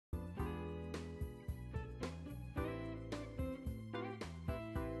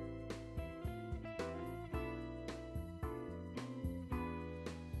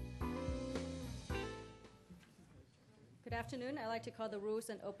afternoon. I'd like to call the Rules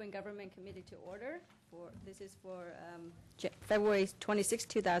and Open Government Committee to order. This is for February 26,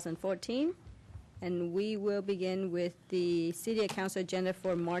 2014. And we will begin with the City and Council agenda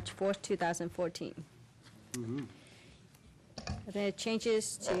for March 4th, 2014. Mm-hmm. Then it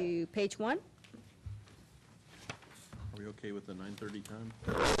changes to page 1. Are we okay with the 9:30 time?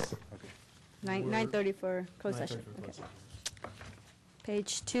 Okay. 9:30 for closed session. Okay.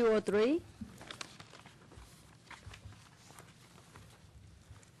 Page 203.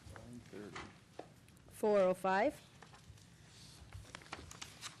 9:30. 405.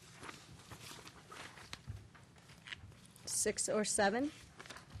 6 or 7.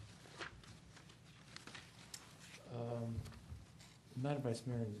 Madam Vice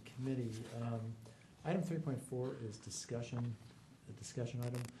Mayor and the committee, item 3.4 is discussion, a discussion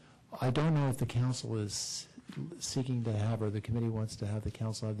item. I don't know if the council is seeking to have, or the committee wants to have the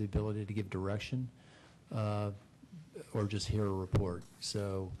council have the ability to give direction, or just hear a report.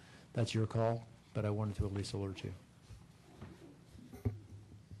 So that's your call, but I wanted to at least alert you.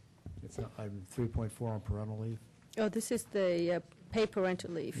 It's not, item 3.4 on parental leave. Oh, this is the paid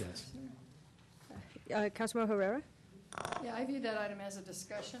parental leave. Yes. Councilmember Herrera? Yeah, I view that item as a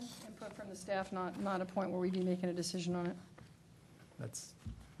discussion, input from the staff, not a point where we'd be making a decision on it. That's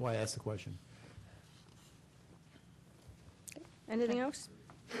why I asked the question. Anything else?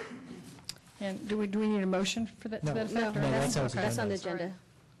 And do we need a motion for that? No. To that No, effect, or that's on the Sorry. agenda.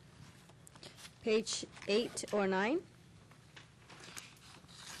 Page 8 or 9?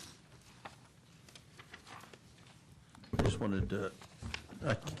 I just wanted to,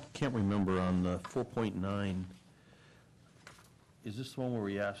 I can't remember on the 4.9, is this the one where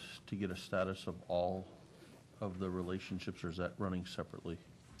we asked to get a status of all of the relationships, or is that running separately?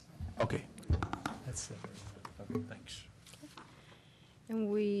 Okay. That's separate. Okay, thanks.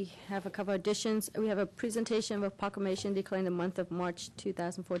 And we have a couple additions. We have a presentation of a proclamation declaring the month of March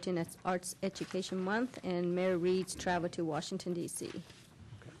 2014 as Arts Education Month, and Mayor Reed's travel to Washington, D.C.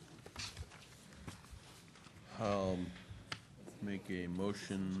 Make a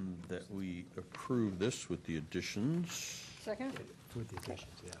motion that we approve this with the additions. Second? With the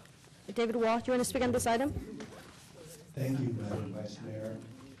additions, yeah. David Wall, do you want to speak on this item? Thank you, Madam Vice Mayor.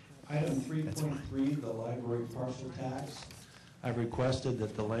 Item 3.3, the library parcel tax. I've requested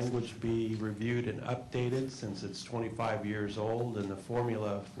that the language be reviewed and updated since it's 25 years old, and the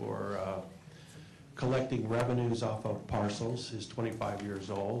formula for collecting revenues off of parcels is 25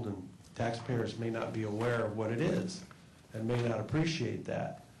 years old, and taxpayers may not be aware of what it is and may not appreciate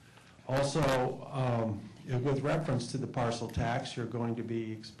that. Also, with reference to the parcel tax, you're going to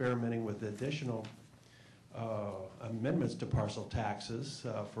be experimenting with additional amendments to parcel taxes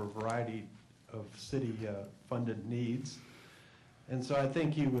for a variety of city-funded needs. And so I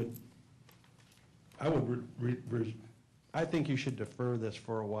think I think you should defer this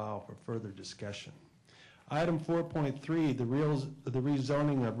for a while for further discussion. Item 4.3, the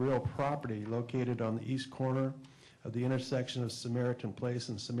rezoning of real property located on the east corner of the intersection of Samaritan Place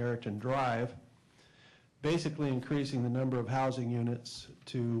and Samaritan Drive, basically increasing the number of housing units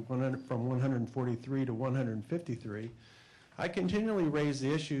to from 143 to 153. I continually raise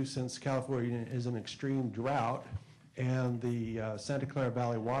the issue since California is in extreme drought, and the Santa Clara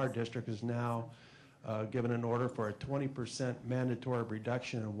Valley Water District is now given an order for a 20% mandatory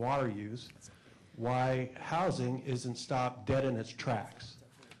reduction in water use. Why housing isn't stopped dead in its tracks.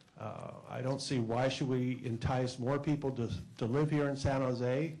 I don't see why should we entice more people to live here in San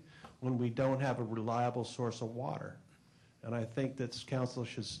Jose when we don't have a reliable source of water. And I think that this council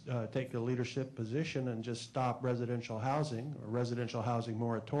should take a leadership position and just stop residential housing or residential housing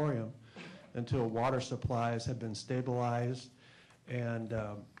moratorium until water supplies have been stabilized and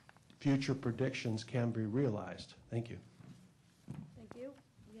future predictions can be realized. Thank you. Thank you.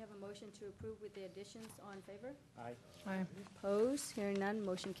 We have a motion to approve with the additions. All in favor? Aye. Aye. Opposed? Hearing none,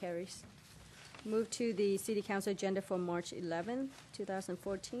 motion carries. Move to the City Council agenda for March 11,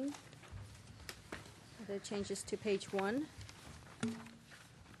 2014. The changes to page 1.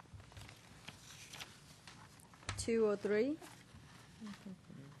 203.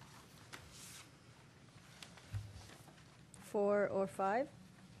 4 or 5.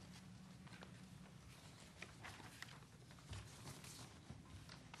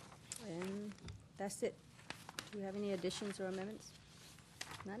 And that's it. Do we have any additions or amendments?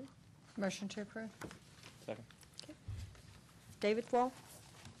 None? Motion to approve? Second. Okay. David Wall?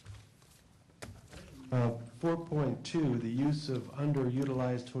 4.2, the use of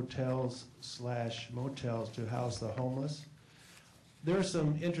underutilized hotels/motels to house the homeless. There are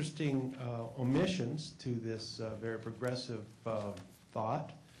some interesting omissions to this very progressive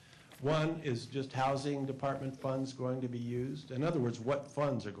thought. One is just housing department funds going to be used? In other words, what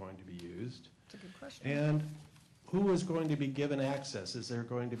funds are going to be used? That's a good question. And who is going to be given access? Is there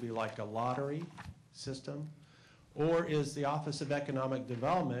going to be like a lottery system? Or is the Office of Economic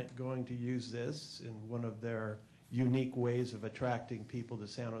Development going to use this in one of their unique ways of attracting people to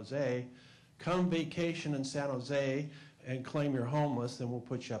San Jose? Come vacation in San Jose and claim you're homeless, then we'll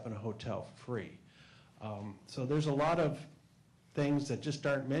put you up in a hotel for free. So there's a lot of things that just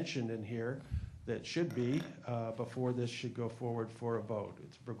aren't mentioned in here that should be before this should go forward for a vote.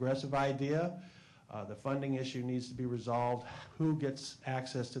 It's a progressive idea. The funding issue needs to be resolved. Who gets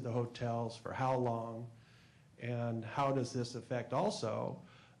access to the hotels, for how long, and how does this affect also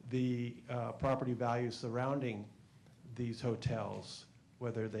the property values surrounding these hotels,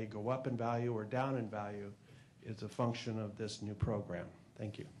 whether they go up in value or down in value, is a function of this new program.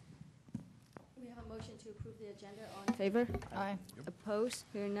 Thank you. We have a motion to approve the agenda. All in favor? Aye. Opposed?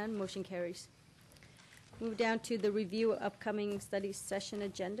 Hearing none, motion carries. Move down to the review of upcoming study session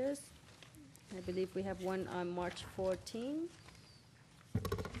agendas. I believe we have one on March 14. I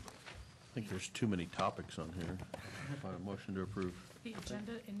think there's too many topics on here. Motion to approve. The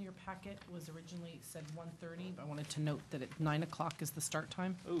agenda in your packet was originally said 1:30, but I wanted to note that at 9 o'clock is the start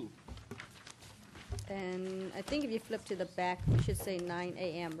time. Ooh. And I think if you flip to the back, we should say 9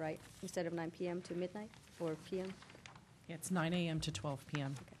 a.m., right? Instead of 9 p.m. to midnight or p.m.? Yeah, it's 9 a.m. to 12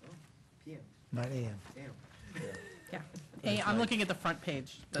 p.m. 9 a.m. Yeah. Hey, I'm looking at the front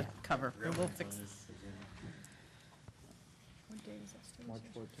page, the cover. We'll fix. What day is that? Study March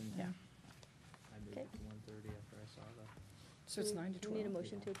session? 14th. Yeah. I moved Okay. it to 1:30 after I saw that. So it's 9 to Do 12? we need a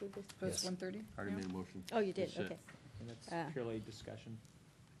motion to approve this? So it's Yes. 1:30? Already made a motion. Oh, you did, That's it. okay. And it's Ah. purely discussion.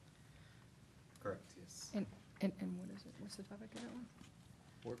 Correct, yes. And what is it? What's the topic of that one?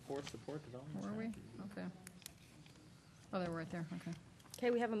 Workforce support development. Where are we? strategy. Okay. Oh, they're right there, okay. Okay,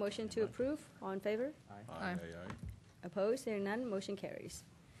 we have a motion to approve. All in favor? Aye. Aye. Opposed? Hearing none, motion carries.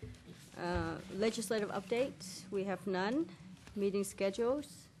 Legislative updates, we have none. Meeting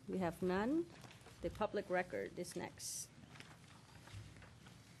schedules, we have none. The public record is next.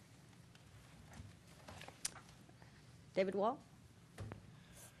 David Wall?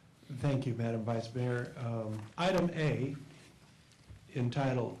 Thank you, Madam Vice Mayor. Item A,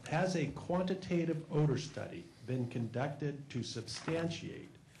 entitled, "Has a quantitative odor study been conducted to substantiate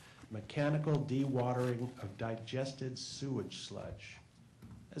mechanical dewatering of digested sewage sludge?"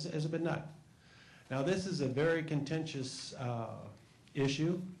 Has it been done? Now, this is a very contentious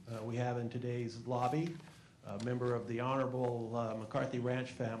issue we have in today's lobby, a member of the Honorable McCarthy Ranch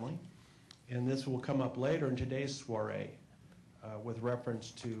family, and this will come up later in today's soiree with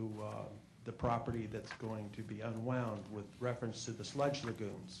reference to the property that's going to be unwound with reference to the sludge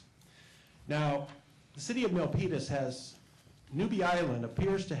lagoons. Now, the city of Milpitas has, Newbie Island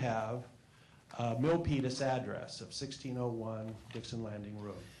appears to have a Milpitas address of 1601 Dixon Landing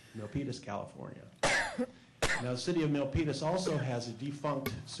Road, Milpitas, California. Now, the city of Milpitas also has a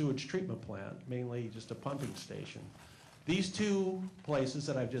defunct sewage treatment plant, mainly just a pumping station. These two places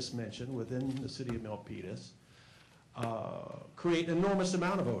that I've just mentioned within the city of Milpitas create an enormous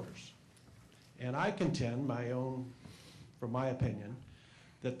amount of odors. And I contend, from my opinion,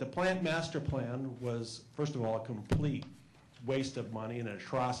 that the plant master plan was, first of all, a complete waste of money and an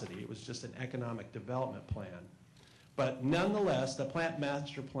atrocity. It was just an economic development plan. But nonetheless, the plant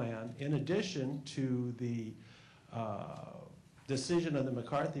master plan, in addition to the decision of the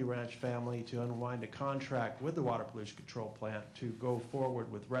McCarthy Ranch family to unwind a contract with the Water Pollution Control Plant to go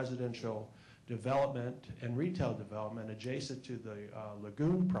forward with residential development and retail development adjacent to the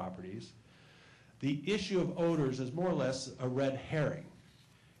lagoon properties, the issue of odors is more or less a red herring.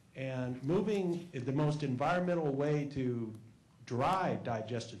 And moving the most environmental way to dry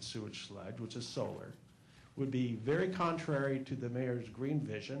digested sewage sludge, which is solar, would be very contrary to the mayor's green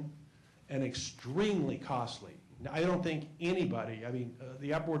vision and extremely costly. Now, I don't think anybody,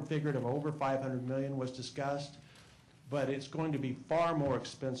 the upward figure of over 500 million was discussed, but it's going to be far more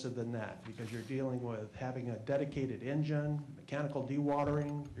expensive than that because you're dealing with having a dedicated engine, mechanical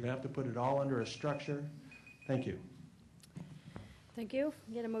dewatering, you're gonna have to put it all under a structure. Thank you. Thank you.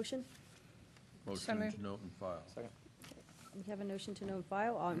 Get a motion? Motion moved. to note and file. Second. We have a motion to note and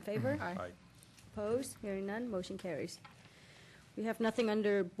file. All in favor? Aye. Aye. Opposed? Hearing none, motion carries. We have nothing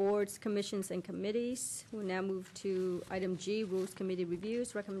under boards, commissions, and committees. We'll now move to item G, Rules Committee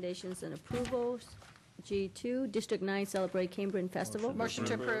Reviews, Recommendations, and Approvals. G2, District 9 Celebrate Cambrian Festival. Motion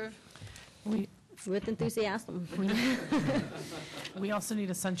to approve. With enthusiasm. We also need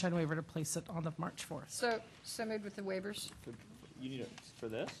a sunshine waiver to place it on the March 4th. So moved with the waivers. You need it for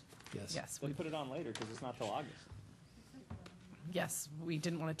this? Yes. Yes, Then we put it on later because it's not till August. Yes, we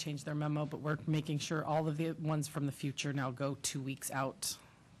didn't want to change their memo, but we're making sure all of the ones from the future now go 2 weeks out.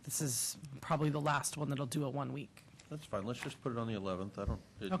 This is probably the last one that'll do a 1 week. That's fine, let's just put it on the 11th. I don't,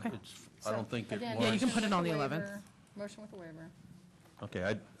 Okay. I don't think it Again, warrants. Yeah, you can put it on the waiver, 11th. Motion with a waiver.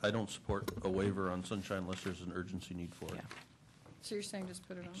 Okay, I don't support a waiver on sunshine unless there's an urgency need for it. Yeah. So you're saying just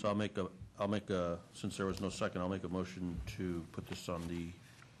put it on? So I'll make a, since there was no second, I'll make a motion to put this on the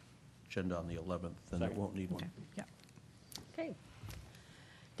agenda on the 11th, and it Second. won't need one. Okay, yeah. Okay.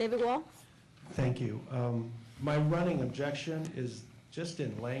 David Wall? Thank you. My running objection is just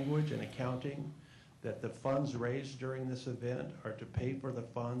in language and accounting, that the funds raised during this event are to pay for the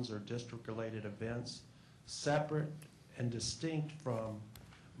funds or district-related events, separate and distinct from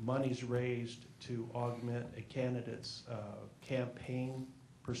monies raised to augment a candidate's campaign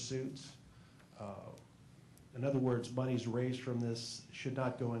pursuits. In other words, monies raised from this should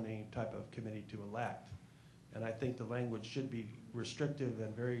not go in any type of committee to elect. And I think the language should be restrictive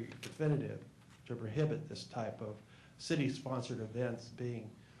and very definitive to prohibit this type of city-sponsored events being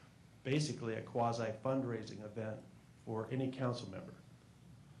basically a quasi-fundraising event for any council member.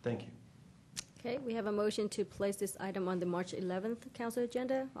 Thank you. Okay, we have a motion to place this item on the March 11th council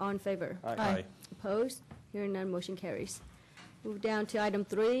agenda. All in favor? Aye. Opposed? Hearing none, motion carries. Move down to item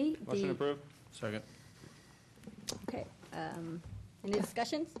 3. Motion approved? Second. Okay, any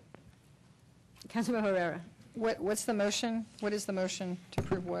discussions? Councilmember Herrera. What's the motion? What is the motion to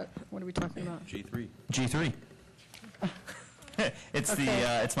approve what? What are we talking about? G3. G3. It's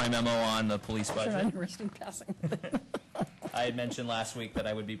Okay. it's my memo on the police I'm not budget. interested in passing. I had mentioned last week that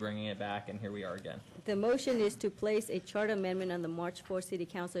I would be bringing it back, and here we are again. The motion is to place a charter amendment on the March 4 City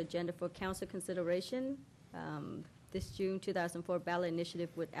Council agenda for council consideration. This June 2004 ballot initiative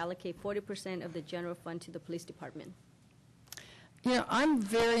would allocate 40% of the general fund to the police department. You know, I'm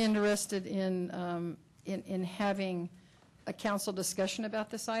very interested in having a council discussion about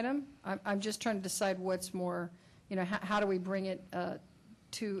this item. I'm just trying to decide what's more, you know, how do we bring it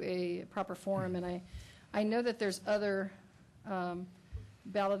to a proper forum? And I know that there's other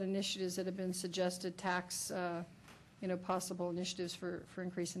ballot initiatives that have been suggested, tax, you know, possible initiatives for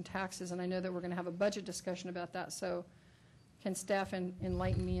increase in taxes, and I know that we're going to have a budget discussion about that. So can staff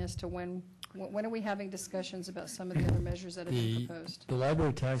enlighten me as to when are we having discussions about some of the other measures that have been proposed? The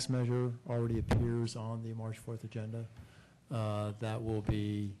library tax measure already appears on the March 4th agenda. That will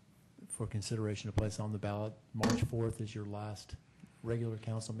be for consideration to place on the ballot. March 4th is your last regular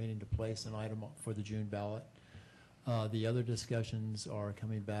council meeting to place an item for the June ballot. The other discussions are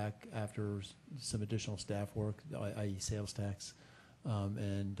coming back after some additional staff work, i.e. sales tax,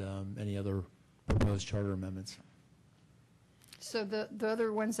 and any other proposed charter amendments. So the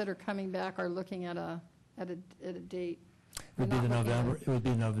other ones that are coming back are looking at a date. It would be the November. It would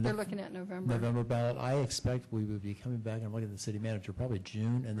be They're looking at November. November ballot. I expect we would be coming back and looking at the city manager probably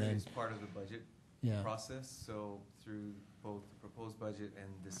June, and then It's part of the budget yeah. process, so through both the proposed budget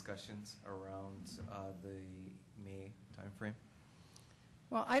and discussions around the May timeframe.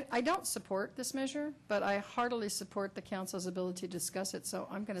 Well, I don't support this measure, but I heartily support the council's ability to discuss it, so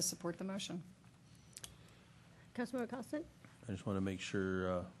I'm going to support the motion. Councilmember Constant? I just want to make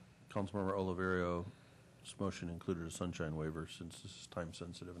sure Councilmember Oliverio's motion included a sunshine waiver, since this is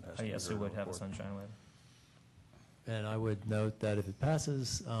time-sensitive and has to be Yes, heard it would on the have a fourth. sunshine waiver. And I would note that if it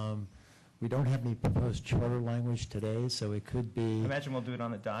passes, we don't have any proposed charter language today, so it could I be, imagine we'll do it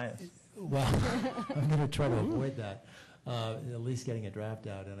on the dais. well, I'm going to try to avoid that, at least getting a draft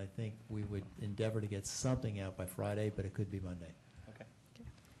out, and I think we would endeavor to get something out by Friday, but it could be Monday. Okay.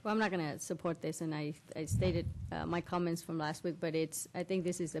 Well, I'm not going to support this, and I stated my comments from last week, but I think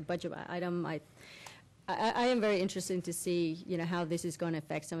this is a budget item. I am very interested to see, you know, how this is going to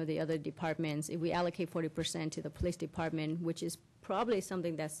affect some of the other departments. If we allocate 40% to the police department, which is probably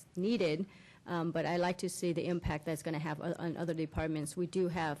something that's needed, but I like to see the impact that's going to have on other departments. We do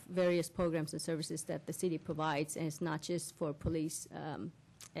have various programs and services that the city provides, and it's not just for police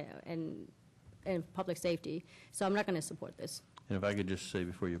and public safety. So I'm not going to support this. And if I could just say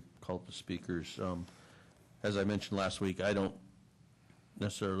before you call up the speakers, as I mentioned last week, I don't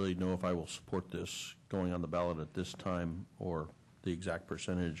necessarily know if I will support this going on the ballot at this time or the exact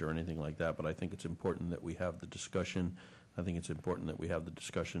percentage or anything like that, but I think it's important that we have the discussion. I think it's important that we have the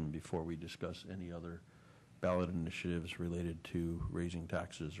discussion before we discuss any other ballot initiatives related to raising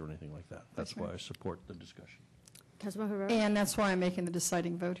taxes or anything like that. That's why I support the discussion. Councilmember Herrera? And that's why I'm making the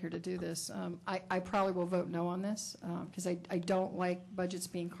deciding vote here to do this. I probably will vote no on this because I don't like budgets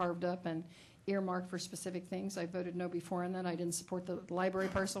being carved up, and earmarked for specific things. I voted no before on that. I didn't support the library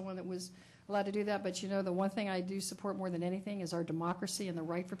parcel when it was allowed to do that. But the one thing I do support more than anything is our democracy and the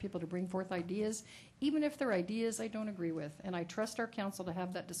right for people to bring forth ideas, even if they're ideas I don't agree with. And I trust our council to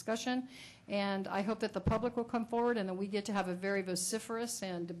have that discussion. And I hope that the public will come forward and that we get to have a very vociferous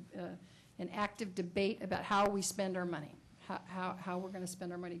and an active debate about how we spend our money, how we're going to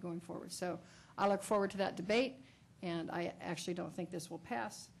spend our money going forward. So I look forward to that debate, and I actually don't think this will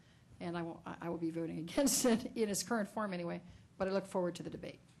pass, and I will be voting against it in its current form anyway, but I look forward to the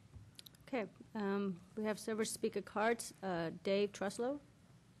debate. Okay, we have several speaker cards. Dave Truslow.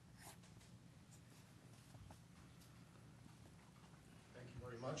 Thank you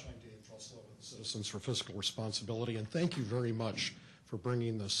very much. I'm Dave Truslow with the Citizens for Fiscal Responsibility, and thank you very much for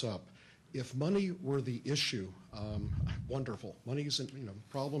bringing this up. If money were the issue, wonderful. Money isn't,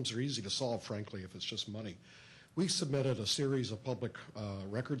 problems are easy to solve, frankly, if it's just money. We submitted a series of public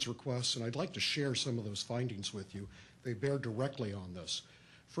records requests, and I'd like to share some of those findings with you. They bear directly on this.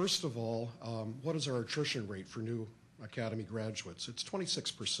 First of all, what is our attrition rate for new academy graduates? It's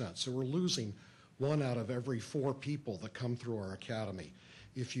 26%, so we're losing 1 out of every 4 people that come through our academy.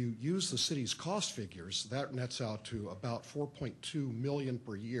 If you use the city's cost figures, that nets out to about $4.2 million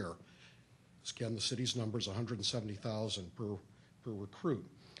per year. Again, the city's number is $170,000 per recruit.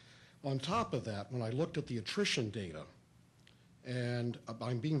 On top of that, when I looked at the attrition data, and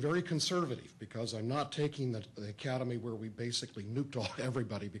I'm being very conservative because I'm not taking the academy where we basically nuked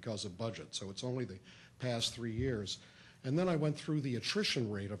everybody because of budget, so it's only the past 3 years. And then I went through the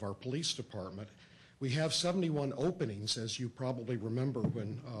attrition rate of our police department. We have 71 openings, as you probably remember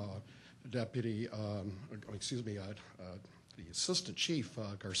when the Assistant Chief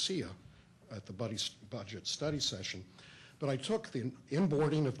Garcia at the budget study session. But I took the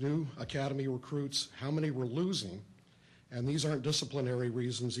inboarding of new academy recruits, how many we're losing, and these aren't disciplinary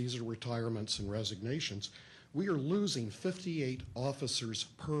reasons, these are retirements and resignations. We are losing 58 officers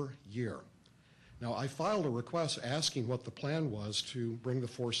per year. Now, I filed a request asking what the plan was to bring the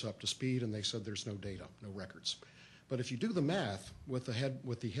force up to speed, and they said there's no data, no records. But if you do the math with the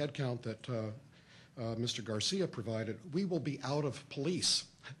head count that Mr. Garcia provided, we will be out of police,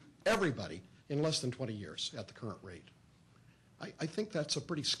 everybody, in less than 20 years at the current rate. I think that's a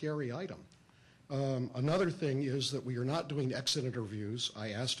pretty scary item. Another thing is that we are not doing exit interviews.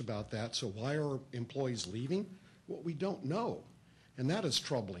 I asked about that. So why are employees leaving? Well, we don't know. And that is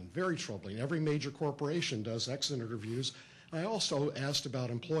troubling, very troubling. Every major corporation does exit interviews. I also asked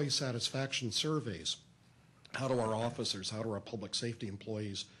about employee satisfaction surveys. How do our officers, how do our public safety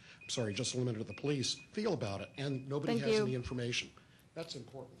employees, just limited to the police, feel about it? And nobody has any information. That's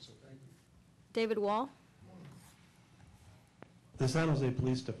important, so thank you. David Wall. The San Jose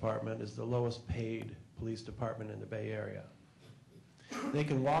Police Department is the lowest paid police department in the Bay Area. They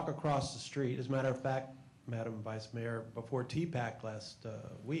can walk across the street. As a matter of fact, Madam Vice Mayor, before TPAC last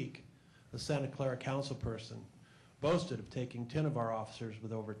week, the Santa Clara council person boasted of taking 10 of our officers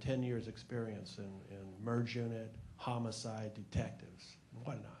with over 10 years experience in merge unit, homicide, detectives, and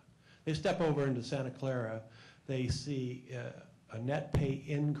whatnot. They step over into Santa Clara, they see a net pay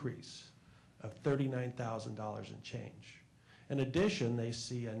increase of $39,000 and change. In addition, they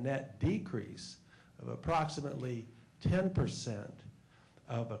see a net decrease of approximately 10%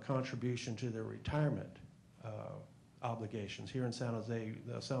 of a contribution to their retirement obligations. Here in San Jose,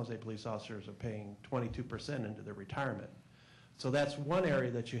 the San Jose police officers are paying 22% into their retirement. So that's one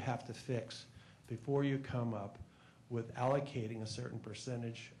area that you have to fix before you come up with allocating a certain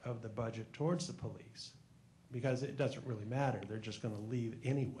percentage of the budget towards the police, because it doesn't really matter. They're just going to leave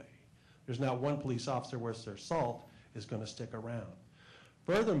anyway. There's not one police officer worth their salt is going to stick around.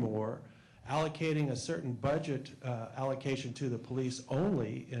 Furthermore, allocating a certain budget allocation to the police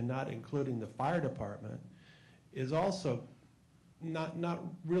only and not including the fire department is also not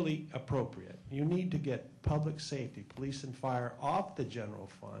really appropriate. You need to get public safety, police and fire, off the general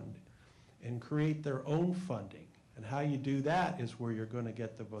fund and create their own funding. And how you do that is where you're going to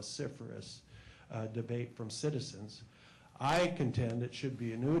get the vociferous debate from citizens. I contend it should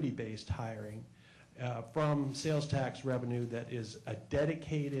be annuity-based hiring from sales tax revenue that is a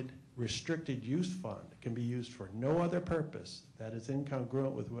dedicated, restricted use fund. It can be used for no other purpose that is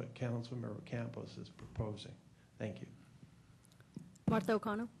incongruent with what Councilmember Campos is proposing. Thank you. Martha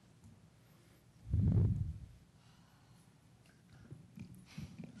O'Connell.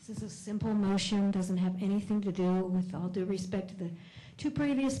 This is a simple motion, doesn't have anything to do with, all due respect to the 2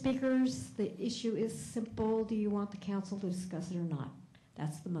 previous speakers. The issue is simple. Do you want the council to discuss it or not?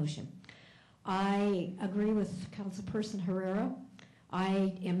 That's the motion. I agree with Councilperson Herrera.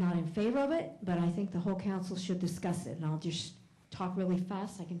 I am not in favor of it, but I think the whole council should discuss it. And I'll just talk really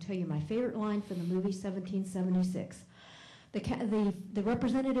fast, I can tell you my favorite line from the movie 1776. The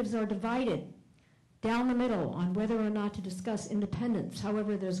representatives are divided down the middle on whether or not to discuss independence.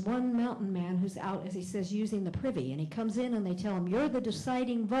 However, there's one mountain man who's out, as he says, using the privy, and he comes in and they tell him, you're the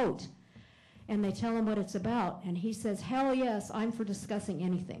deciding vote. And they tell him what it's about, and he says, hell yes, I'm for discussing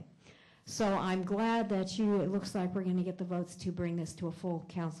anything. So I'm glad that it looks like we're going to get the votes to bring this to a full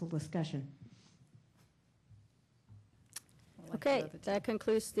council discussion. Okay, that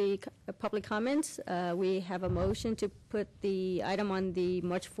concludes the public comments. We have a motion to put the item on the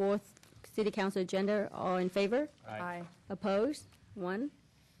March 4th City Council agenda. All in favor? Aye. Opposed? 1.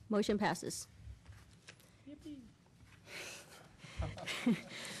 Motion passes.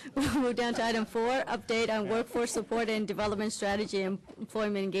 We'll move down to item 4, update on workforce support and development strategy and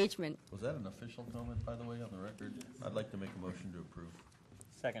employment engagement. Was that an official comment, by the way, on the record? I'd like to make a motion to approve.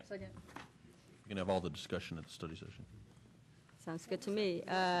 Second. Second. We can have all the discussion at the study session. Sounds good to me.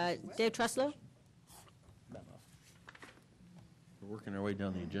 Dave Truslow? Memo. We're working our way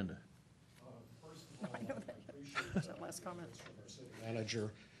down the agenda. I know that. That last comment. From our city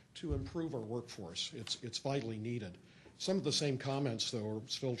manager to improve our workforce. It's vitally needed. Some of the same comments, though, are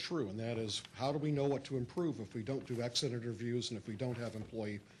still true, and that is, how do we know what to improve if we don't do exit interviews and if we don't have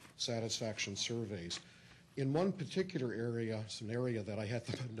employee satisfaction surveys? In one particular area, it's an area that I have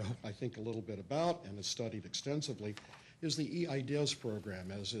to know, I think, a little bit about and has studied extensively, is the E-Ideas program.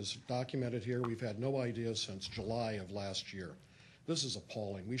 As is documented here, we've had no ideas since July of last year. This is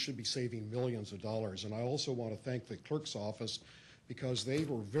appalling. We should be saving millions of dollars, and I also want to thank the clerk's office because they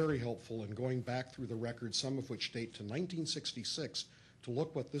were very helpful in going back through the records, some of which date to 1966, to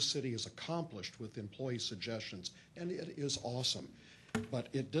look what this city has accomplished with employee suggestions, and it is awesome. But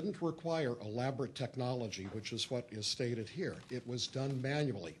it didn't require elaborate technology, which is what is stated here. It was done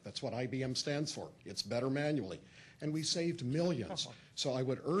manually. That's what IBM stands for. It's better manually. And we saved millions. So I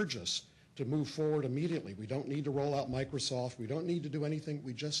would urge us to move forward immediately. We don't need to roll out Microsoft. We don't need to do anything.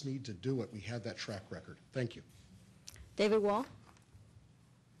 We just need to do it. We have that track record. Thank you. David Wall?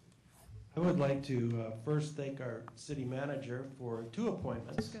 I would like to first thank our city manager for 2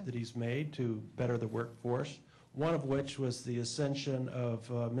 appointments that he's made to better the workforce, one of which was the ascension of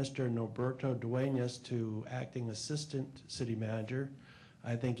Mr. Norberto Duenas to acting assistant city manager.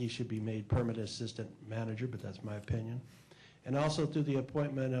 I think he should be made permanent assistant manager, but that's my opinion. And also through the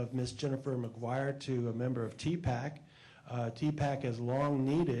appointment of Ms. Jennifer McGuire to a member of TPAC. TPAC has long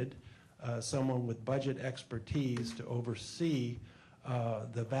needed someone with budget expertise to oversee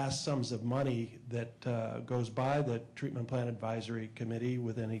the vast sums of money that goes by the Treatment Plant Advisory Committee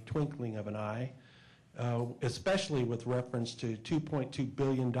within a twinkling of an eye, especially with reference to $2.2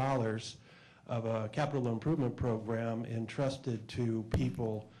 billion of a capital improvement program entrusted to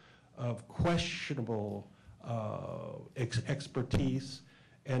people of questionable expertise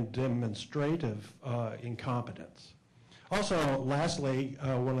and demonstrative incompetence. Also, lastly,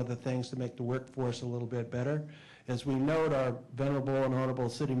 one of the things to make the workforce a little bit better is we note our venerable and honorable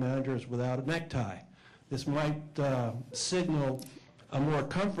city managers without a necktie. This might signal a more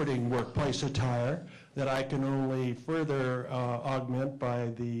comforting workplace attire that I can only further augment by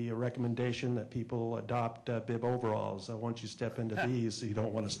the recommendation that people adopt bib overalls. Once you step into these, you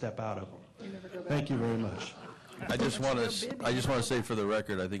don't want to step out of them. Thank you very much. I just want to say for the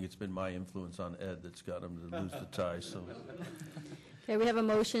record, I think it's been my influence on Ed that's got him to lose the tie. So. Okay, we have a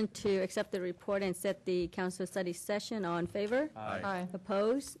motion to accept the report and set the council study session. All in favor? Aye.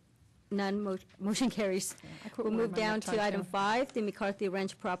 Opposed? None. Motion carries. We'll move down to item 5, the McCarthy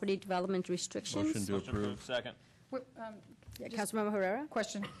Ranch property development restrictions. Motion to approve. Second. Yeah, Councilmember Herrera?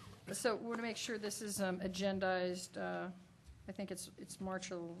 Question. So we're to make sure this is agendized, I think it's March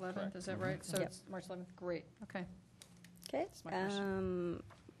 11th, Correct. is that right? So Yep. it's March 11th, great, okay. Okay. That's my question.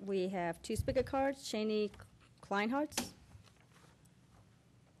 We have 2 speaker cards. Cheney Kleinhartz.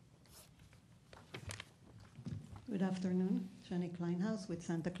 Good afternoon. Jenny Kleinhaus with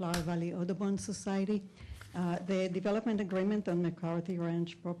Santa Clara Valley Audubon Society. The development agreement on McCarthy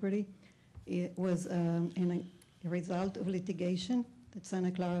Ranch property was a result of litigation that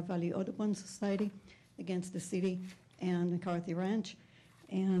Santa Clara Valley Audubon Society against the city and McCarthy Ranch.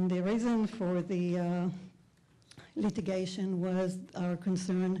 And the reason for the litigation was our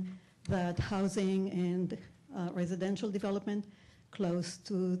concern that housing and residential development close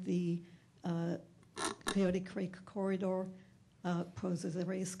to the Coyote Creek corridor poses a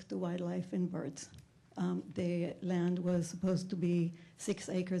risk to wildlife and birds. The land was supposed to be 6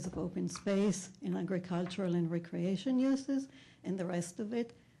 acres of open space in agricultural and recreation uses, and the rest of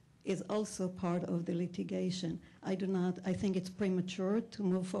it is also part of the litigation. I think it's premature to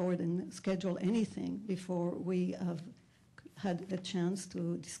move forward and schedule anything before we had a chance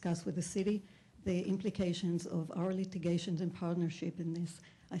to discuss with the city the implications of our litigations and partnership in this.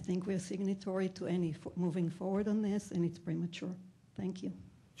 I think we're signatory to any moving forward on this, and it's premature. Thank you.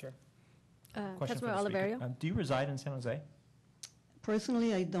 Sure. Councilmember Question for the speaker. Oliverio? Do you reside in San Jose?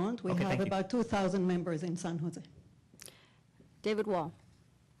 Personally, I don't. We Okay, have thank you. about 2,000 members in San Jose. David Wall.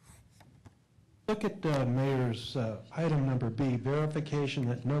 Look at Mayor's item number B, verification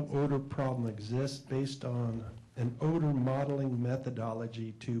that no odor problem exists based on an odor modeling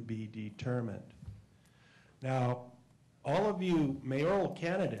methodology to be determined. Now, all of you mayoral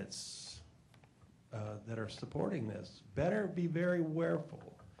candidates that are supporting this better be very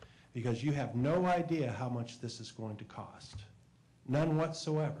careful, because you have no idea how much this is going to cost. None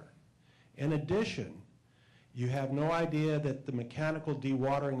whatsoever. In addition, you have no idea that the mechanical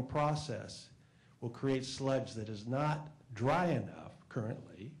dewatering process will create sludge that is not dry enough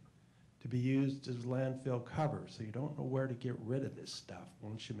currently to be used as landfill cover. So you don't know where to get rid of this stuff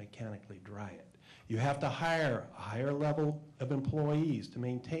once you mechanically dry it. You have to hire a higher level of employees to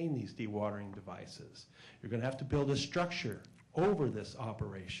maintain these dewatering devices. You're going to have to build a structure over this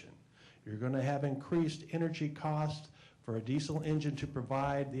operation. You're going to have increased energy costs for a diesel engine to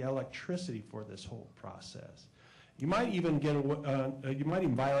provide the electricity for this whole process. You might even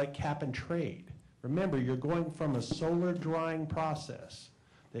violate cap and trade. Remember, you're going from a solar drying process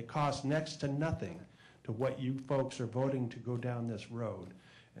that costs next to nothing to what you folks are voting to go down this road.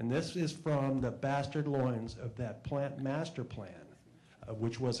 And this is from the bastard loins of that plant master plan,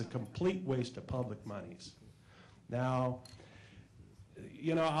 which was a complete waste of public monies. Now,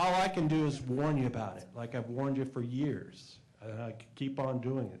 you know, all I can do is warn you about it, like I've warned you for years. I keep on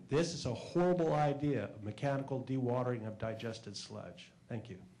doing it. This is a horrible idea of mechanical dewatering of digested sludge. Thank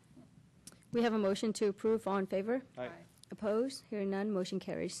you. We have a motion to approve. All in favor? Aye. Opposed? Hearing none, motion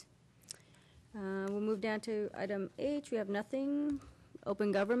carries. We'll move down to item H. We have nothing.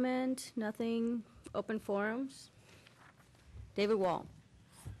 Open government, nothing. Open forums. David Wall.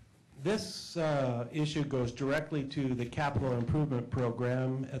 This issue goes directly to the capital improvement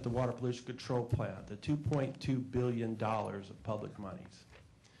program at the Water Pollution Control Plant, the $2.2 billion of public monies.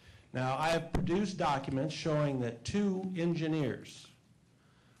 Now, I have produced documents showing that 2 engineers,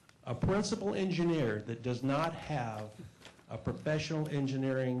 a principal engineer that does not have a professional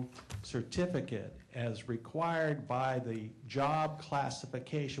engineering certificate as required by the job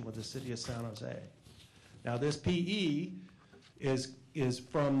classification with the City of San Jose. Now, this PE is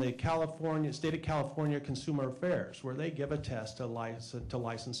from the State of California Consumer Affairs, where they give a test to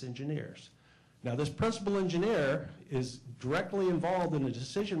licensed engineers. Now, this principal engineer is directly involved in the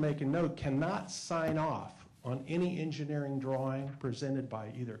decision-making node, cannot sign off on any engineering drawing presented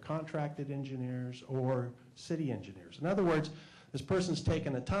by either contracted engineers or city engineers. In other words, this person's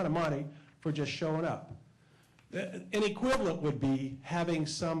taken a ton of money for just showing up. An equivalent would be having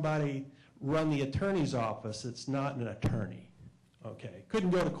somebody run the attorney's office that's not an attorney. Okay,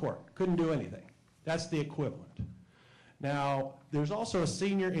 couldn't go to court, couldn't do anything. That's the equivalent. Now, there's also a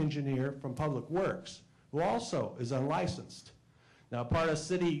senior engineer from Public Works who also is unlicensed. Now, part of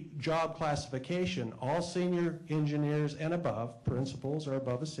city job classification, all senior engineers and above, principals or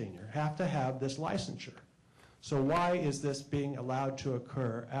above a senior, have to have this licensure. So why is this being allowed to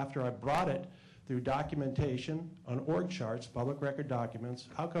occur after I brought it through documentation on org charts, public record documents?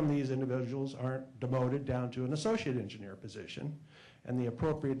 How come these individuals aren't demoted down to an associate engineer position and the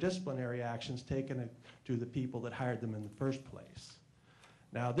appropriate disciplinary actions taken to the people that hired them in the first place?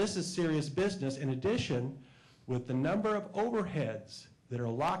 Now, this is serious business. In addition, with the number of overheads that are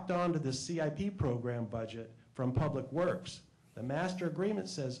locked onto the CIP program budget from Public Works, the master agreement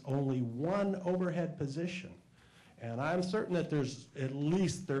says only 1 overhead position. And I'm certain that there's at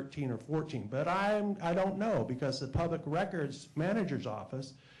least 13 or 14, but I don't know, because the Public Records Manager's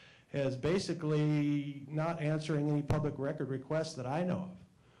Office is basically not answering any public record requests that I know of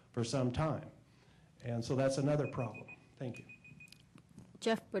for some time. And so that's another problem. Thank you.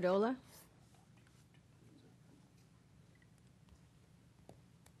 Jeff Badola.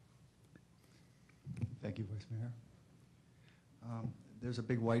 Thank you, Vice Mayor. There's a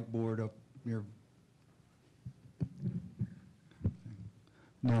big whiteboard up near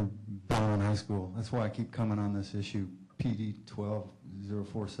Bowen High School. That's why I keep coming on this issue. PD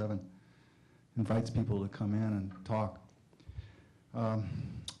 12047 invites people to come in and talk.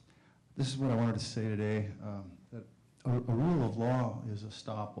 This is what I wanted to say today, that a rule of law is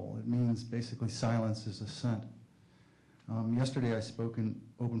estoppel. It means basically silence is assent. Yesterday I spoke in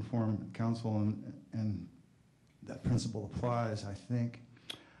open forum council, and that principle applies, I think,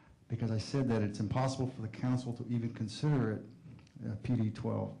 because I said that it's impossible for the council to even consider it, PD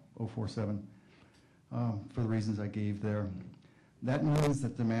 12047, for the reasons I gave there. That means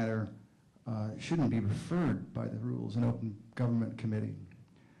that the matter shouldn't be referred by the Rules and Open Government Committee.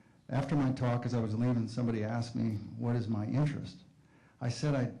 After my talk, as I was leaving, somebody asked me, what is my interest? I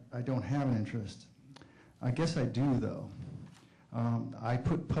said I don't have an interest. I guess I do, though. I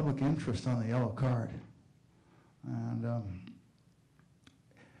put public interest on the yellow card. And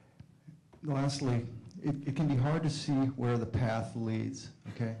lastly, it can be hard to see where the path leads,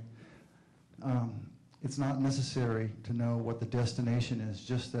 okay? It's not necessary to know what the destination is,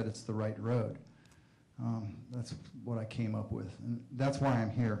 just that it's the right road. That's what I came up with, and that's why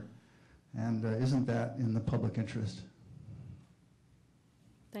I'm here. And isn't that in the public interest?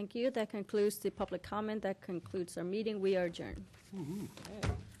 Thank you. That concludes the public comment. That concludes our meeting. We are adjourned. Woo-hoo.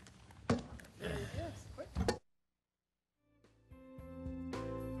 Okay.